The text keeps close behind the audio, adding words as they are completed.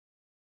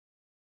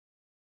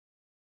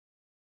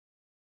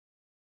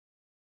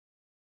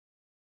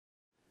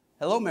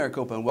Hello,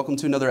 Maricopa, and welcome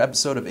to another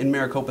episode of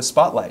InMaricopa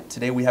Spotlight.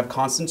 Today we have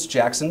Constance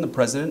Jackson, the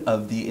president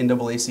of the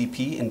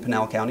NAACP in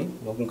Pinal County.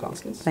 Welcome,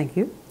 Constance. Thank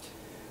you.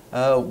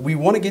 We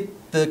want to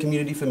get the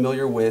community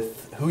familiar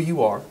with who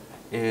you are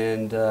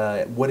and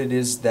what it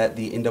is that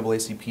the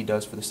NAACP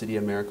does for the city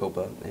of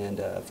Maricopa and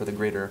for the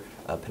greater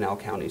Pinal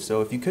County.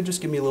 So if you could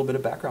just give me a little bit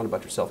of background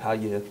about yourself,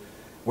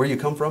 where you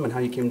come from and how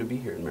you came to be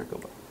here in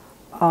Maricopa.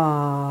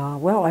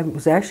 Well, I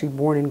was actually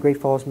born in Great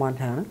Falls,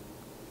 Montana.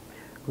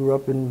 Grew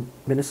up in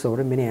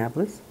Minnesota,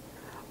 Minneapolis.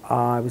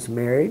 I was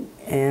married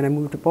and I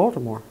moved to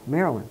Baltimore,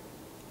 Maryland.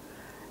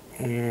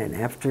 And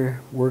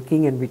after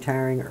working and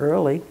retiring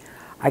early,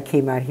 I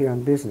came out here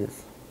on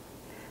business.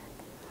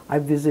 I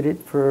visited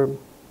for a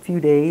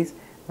few days.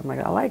 I'm like,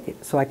 I like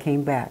it. So I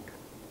came back.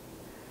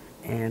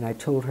 And I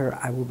told her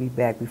I will be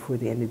back before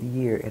the end of the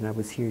year, and I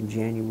was here in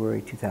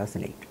January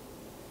 2008.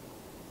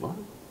 Wow.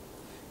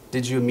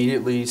 Did you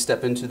immediately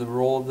step into the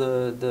role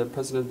of the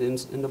president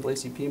of the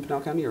NAACP in Pinal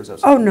County, or was that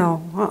something?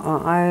 Oh,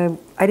 no.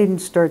 I didn't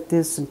start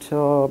this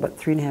until about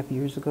 3.5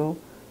 years ago.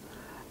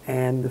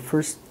 And the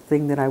first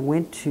thing that I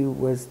went to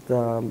was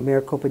the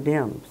Maricopa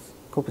Dems,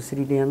 Copa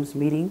City Dems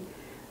meeting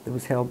that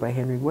was held by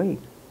Henry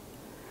Wade.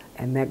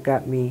 And that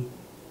got me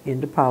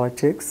into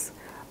politics.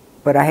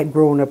 But I had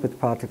grown up with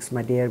politics.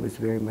 My dad was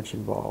very much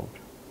involved.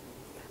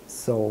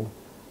 So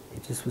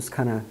it just was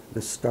kind of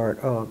the start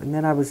of. And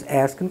then I was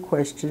asking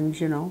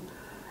questions,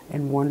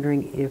 and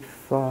wondering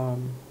if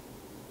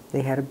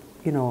they had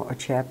a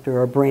chapter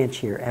or a branch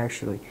here,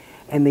 actually.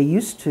 And they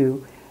used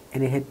to,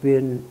 and it had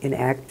been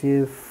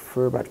inactive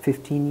for about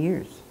 15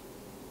 years.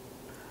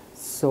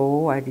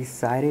 So I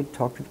decided to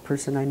talk to the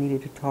person I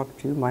needed to talk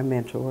to, my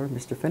mentor,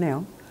 Mr.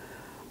 Pinal,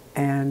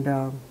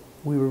 and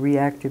we were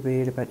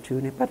reactivated about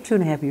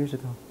 2.5 years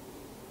ago.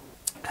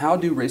 How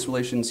do race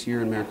relations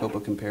here in Maricopa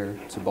compare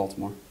to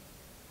Baltimore?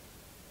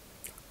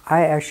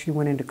 I actually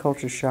went into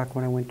culture shock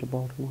when I went to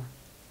Baltimore.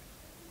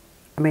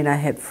 I mean, I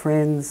had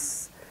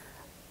friends,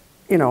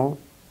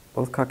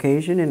 both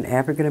Caucasian and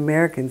African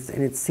Americans,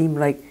 and it seemed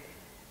like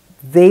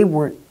they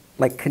weren't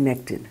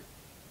connected.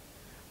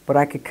 But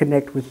I could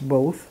connect with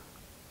both.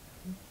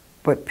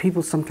 But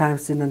people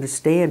sometimes didn't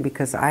understand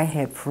because I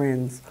had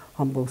friends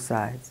on both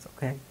sides,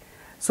 okay?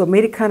 So it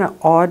made it kind of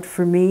odd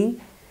for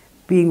me,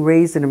 being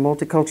raised in a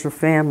multicultural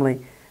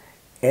family,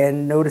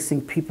 and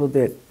noticing people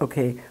that,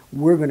 okay,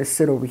 we're going to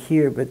sit over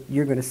here, but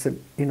you're going to sit,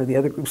 the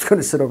other group's going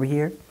to sit over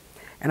here.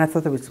 And I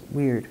thought that was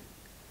weird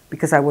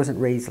because I wasn't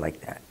raised like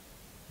that.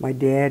 My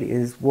dad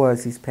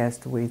he's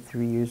passed away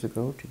 3 years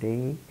ago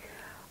today.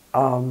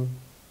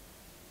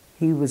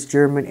 He was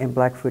German and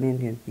Blackfoot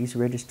Indian. He's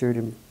registered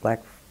in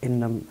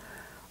the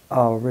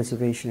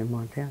reservation in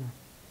Montana,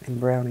 in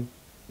Browning.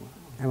 Wow.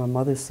 On my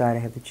mother's side, I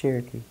have the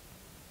Cherokee.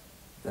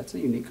 That's a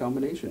unique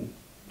combination.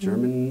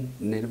 German,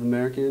 Native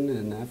American,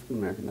 and African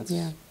American.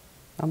 Yeah,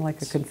 I'm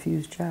like a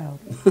confused child.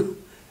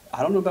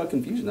 I don't know about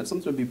confusion. That's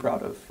something to be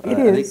proud of. It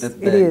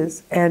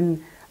is.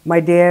 And my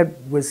dad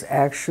was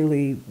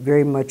actually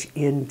very much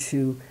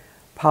into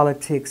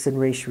politics and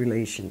race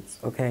relations,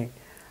 okay?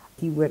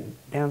 He went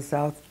down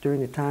south during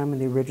the time when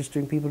they were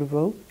registering people to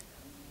vote.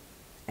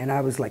 And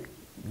I was like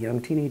a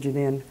young teenager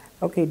then.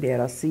 Okay, Dad,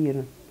 I'll see you in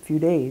a few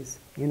days,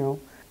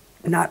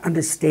 Not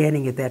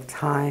understanding at that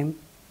time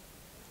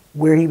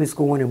where he was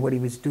going and what he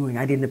was doing.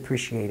 I didn't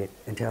appreciate it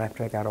until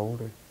after I got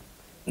older.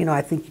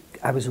 I think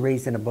I was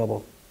raised in a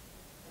bubble,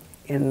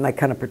 in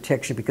kind of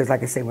protection, because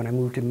like I say, when I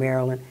moved to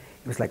Maryland,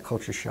 it was like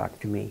culture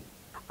shock to me.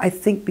 I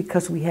think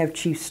because we have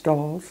Chief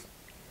Stalls,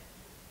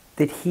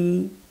 that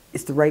he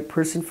is the right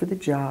person for the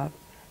job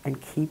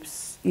and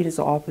keeps his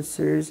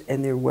officers,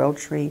 and they're well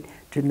trained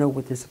to know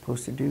what they're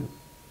supposed to do.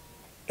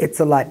 It's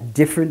a lot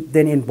different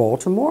than in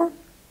Baltimore.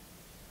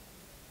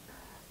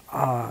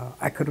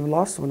 I could have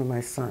lost one of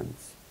my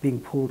sons being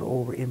pulled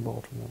over in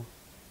Baltimore.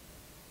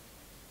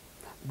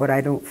 But I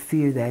don't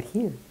fear that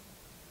here.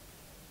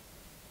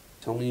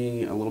 Tell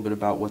me a little bit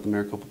about what the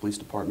Maricopa Police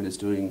Department is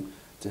doing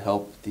to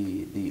help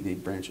the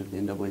branch of the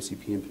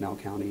NAACP in Pinal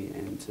County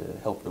and to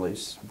help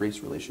race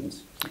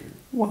relations here.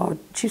 Well,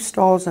 Chief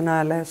Stalls and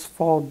I last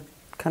fall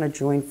kind of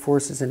joined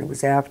forces, and it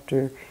was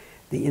after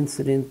the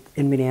incident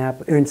in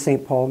in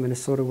St. Paul,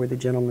 Minnesota, where the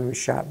gentleman was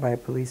shot by a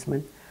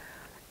policeman.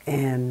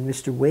 And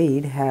Mr.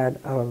 Wade had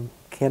a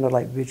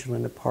candlelight vigil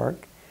in the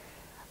park.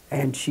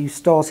 And Chief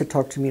Stalls had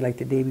talked to me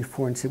the day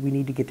before and said, we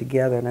need to get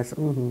together. And I said,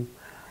 mm-hmm.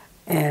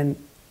 And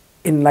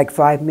in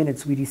 5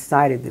 minutes, we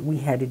decided that we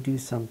had to do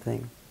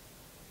something.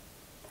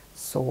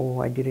 So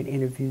I did an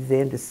interview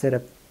then to set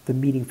up the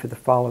meeting for the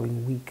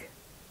following week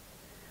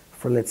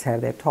for Let's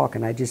Have That Talk.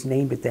 And I just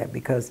named it that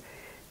because,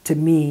 to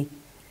me,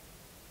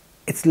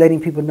 it's letting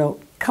people know,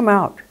 come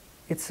out.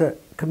 It's a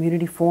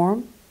community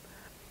forum.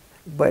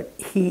 But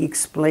he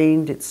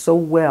explained it so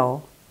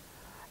well,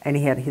 and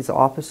he had his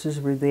officers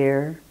were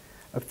there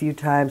a few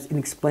times in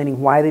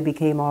explaining why they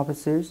became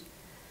officers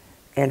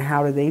and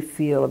how do they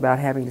feel about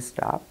having to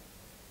stop,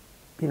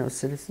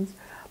 citizens.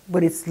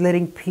 But it's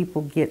letting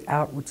people get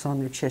out what's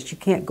on their chest. You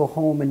can't go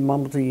home and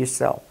mumble to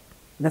yourself.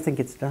 Nothing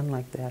gets done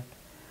like that.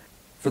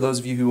 For those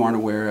of you who aren't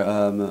aware,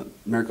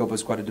 Maricopa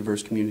is quite a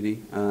diverse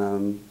community,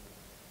 and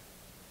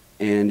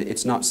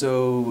it's not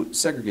so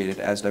segregated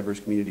as diverse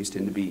communities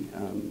tend to be.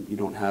 You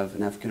don't have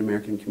an African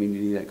American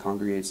community that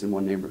congregates in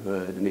one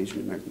neighborhood, an Asian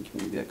American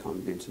community that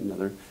congregates in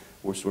another.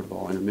 We're sort of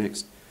all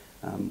intermixed.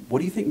 What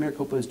do you think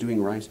Maricopa is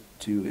doing right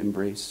to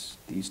embrace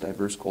these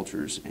diverse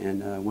cultures,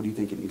 and what do you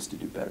think it needs to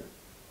do better?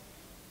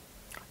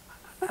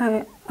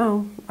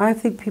 I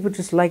think people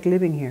just like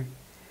living here.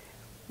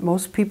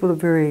 Most people are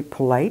very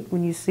polite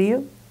when you see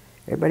them.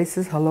 Everybody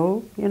says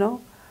hello, you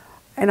know,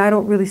 and I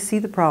don't really see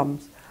the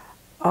problems.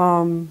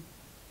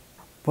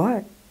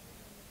 But,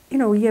 you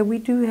know, yeah, we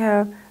do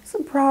have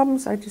some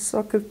problems. I just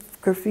saw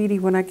graffiti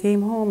when I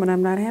came home, and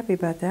I'm not happy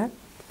about that.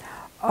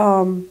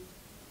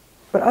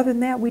 But other than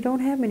that, we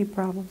don't have many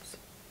problems.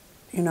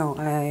 You know,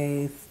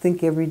 I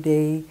think every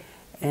day,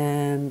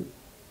 and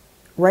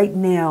right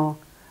now,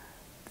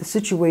 the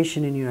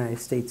situation in the United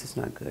States is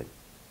not good.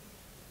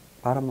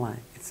 Bottom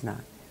line, it's not.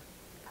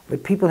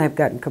 But people have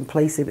gotten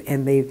complacent,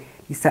 and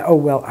you say, oh,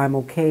 well, I'm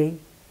okay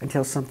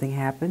until something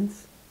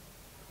happens,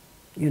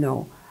 you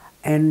know.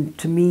 And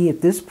to me, at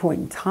this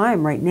point in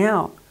time, right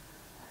now,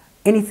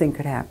 anything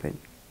could happen.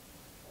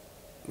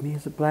 Me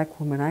as a black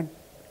woman, I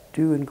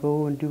do and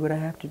go and do what I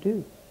have to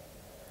do.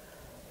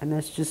 And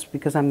that's just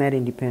because I'm that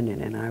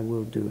independent, and I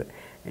will do it.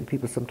 And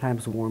people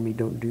sometimes warn me,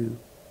 don't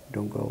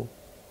go.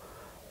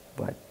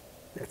 But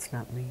that's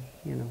not me,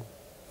 you know.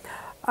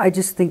 I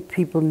just think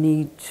people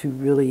need to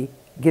really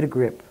get a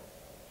grip.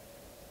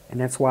 And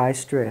that's why I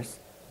stress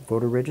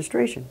voter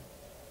registration.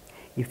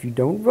 If you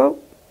don't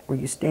vote, or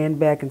you stand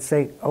back and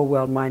say, oh,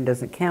 well, mine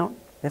doesn't count,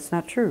 that's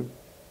not true.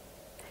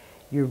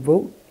 Your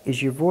vote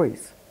is your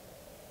voice.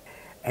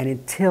 And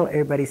until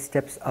everybody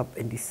steps up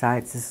and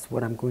decides this is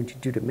what I'm going to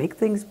do to make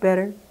things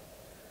better,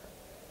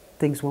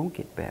 things won't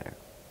get better.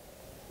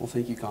 Well,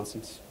 thank you,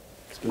 Constance.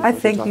 It's been a I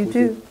pleasure thank talking you with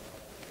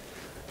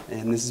too.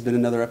 And this has been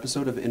another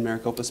episode of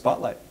InMaricopa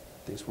Spotlight.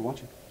 Thanks for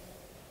watching.